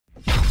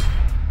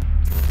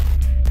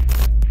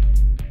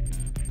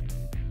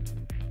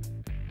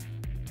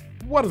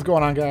What is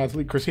going on, guys?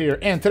 Chris here,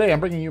 and today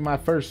I'm bringing you my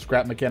first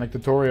scrap mechanic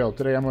tutorial.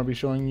 Today I'm going to be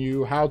showing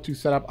you how to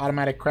set up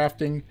automatic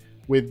crafting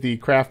with the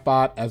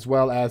craftbot, as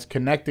well as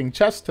connecting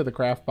chests to the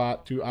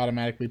craftbot to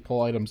automatically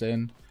pull items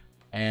in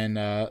and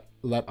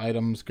let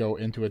items go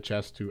into a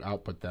chest to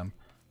output them.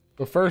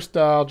 So first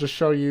I'll just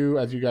show you,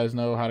 as you guys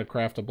know, how to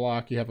craft a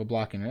block. You have a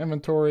block in your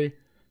inventory.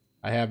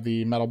 I have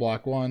the metal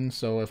block 1,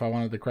 so if I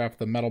wanted to craft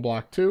the metal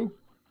block 2,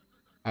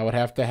 I would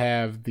have to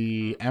have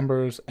the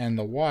embers and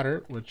the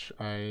water, which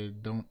I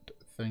don't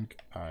think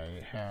I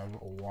have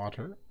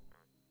water.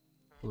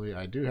 Actually,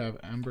 I do have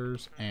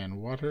embers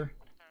and water.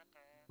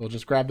 We'll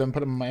just grab them, put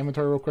them in my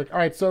inventory real quick.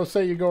 Alright, so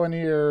say you go into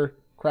your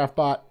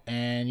craftbot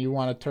and you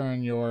want to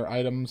turn your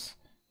items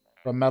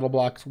from metal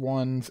blocks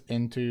 1s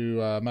into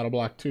metal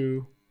block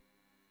 2.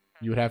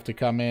 You would have to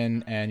come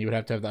in and you would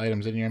have to have the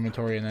items in your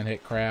inventory and then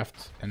hit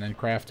craft and then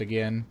craft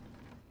again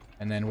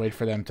and then wait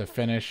for them to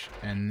finish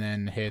and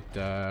then hit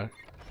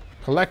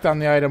collect on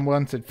the item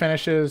once it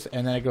finishes,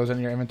 and then it goes in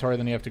your inventory.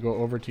 Then you have to go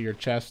over to your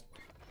chest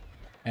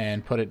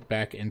and put it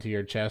back into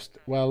your chest.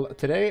 Well,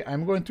 today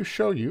I'm going to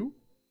show you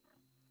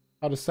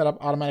how to set up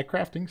automatic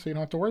crafting so you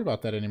don't have to worry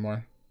about that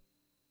anymore.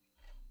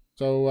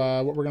 So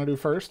what we're going to do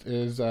first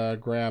is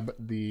grab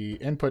the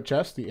input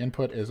chest. The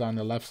input is on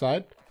the left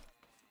side.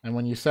 And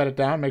when you set it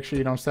down, make sure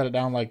you don't set it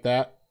down like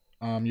that.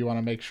 You want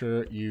to make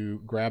sure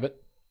you grab it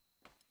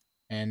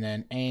and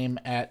then aim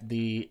at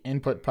the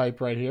input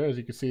pipe right here. As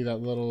you can see, that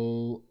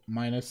little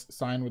minus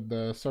sign with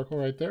the circle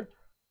right there.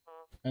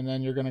 And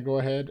then you're going to go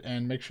ahead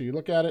and make sure you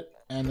look at it,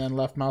 and then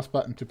left mouse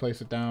button to place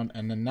it down.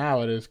 And then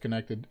now it is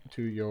connected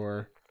to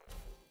your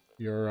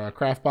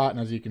craft bot. And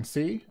as you can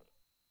see,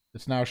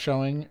 it's now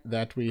showing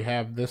that we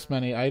have this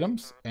many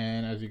items.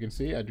 And as you can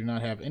see, I do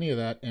not have any of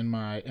that in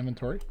my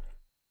inventory.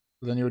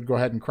 So then you would go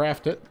ahead and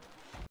craft it.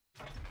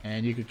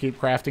 And you could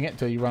keep crafting it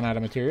until you run out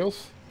of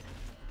materials.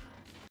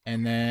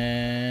 And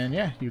then,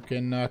 yeah, you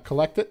can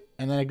collect it,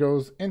 and then it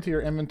goes into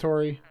your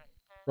inventory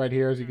right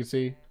here, as you can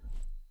see.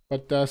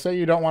 But say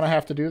you don't want to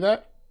have to do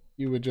that,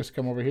 you would just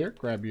come over here,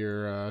 grab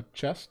your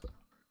chest,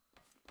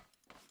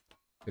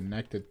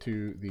 connect it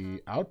to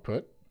the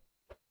output,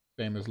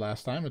 same as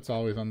last time. It's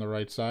always on the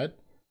right side.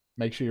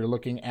 Make sure you're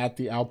looking at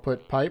the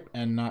output pipe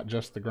and not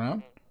just the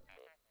ground.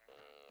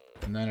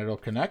 And then it'll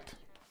connect.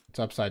 It's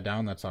upside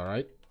down, that's all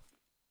right.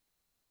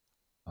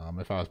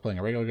 If I was playing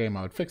a regular game,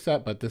 I would fix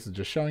that, but this is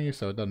just showing you,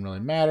 so it doesn't really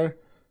matter.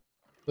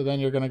 So then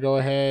you're going to go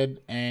ahead,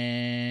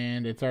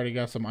 and it's already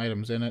got some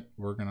items in it.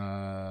 We're going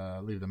to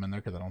leave them in there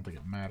because I don't think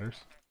it matters.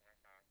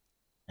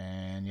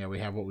 And yeah, we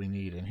have what we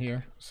need in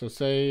here. So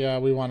say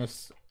we want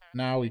to,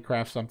 now we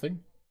craft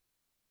something.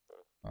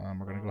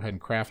 We're going to go ahead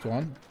and craft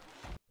one.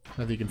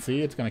 As you can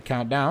see, it's going to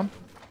count down.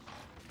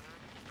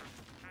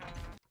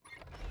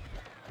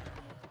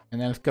 And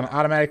then it's going to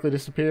automatically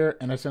disappear,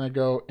 and it's going to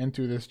go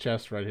into this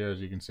chest right here,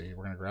 as you can see.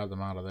 We're going to grab them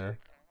out of there.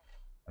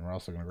 And we're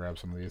also going to grab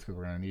some of these because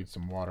we're going to need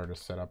some water to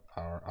set up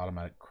our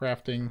automatic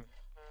crafting.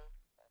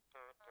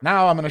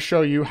 Now I'm going to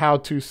show you how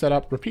to set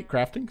up repeat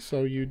crafting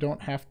so you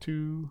don't have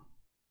to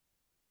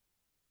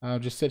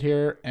just sit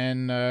here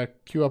and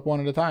queue up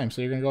one at a time.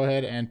 So you're going to go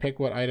ahead and pick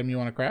what item you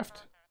want to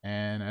craft.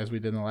 And as we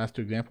did in the last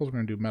two examples, we're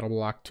going to do metal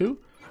block 2.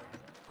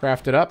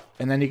 Craft it up.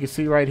 And then you can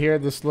see right here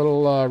this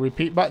little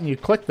repeat button. You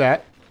click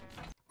that.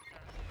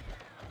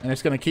 And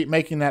it's going to keep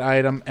making that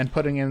item and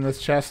putting it in this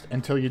chest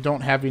until you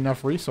don't have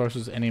enough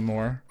resources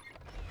anymore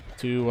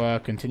to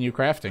continue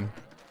crafting.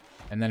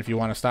 And then if you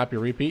want to stop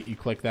your repeat, you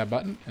click that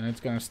button and it's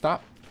going to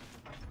stop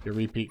your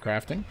repeat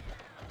crafting.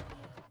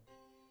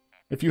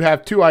 If you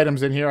have 2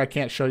 items in here, I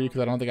can't show you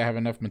because I don't think I have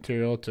enough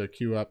material to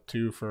queue up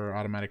 2 for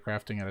automatic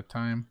crafting at a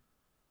time.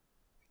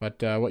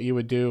 But what you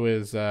would do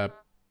is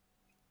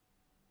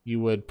you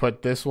would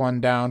put this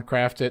one down,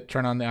 craft it,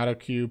 turn on the auto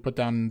queue, put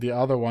down the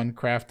other one,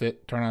 craft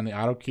it, turn on the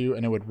auto queue,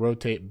 and it would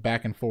rotate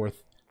back and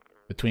forth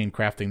between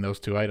crafting those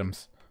 2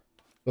 items.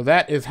 So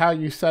that is how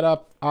you set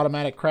up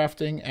automatic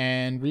crafting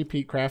and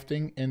repeat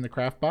crafting in the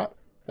craftbot.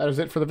 That is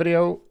it for the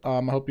video. I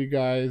hope you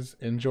guys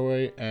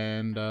enjoy,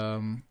 and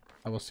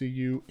I will see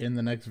you in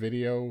the next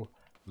video.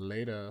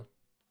 Later.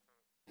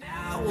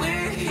 Now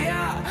we're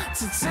here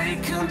to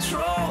take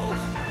control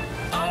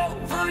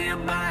over your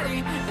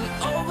body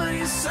and over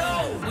your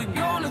soul. We're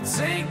gonna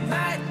take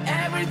back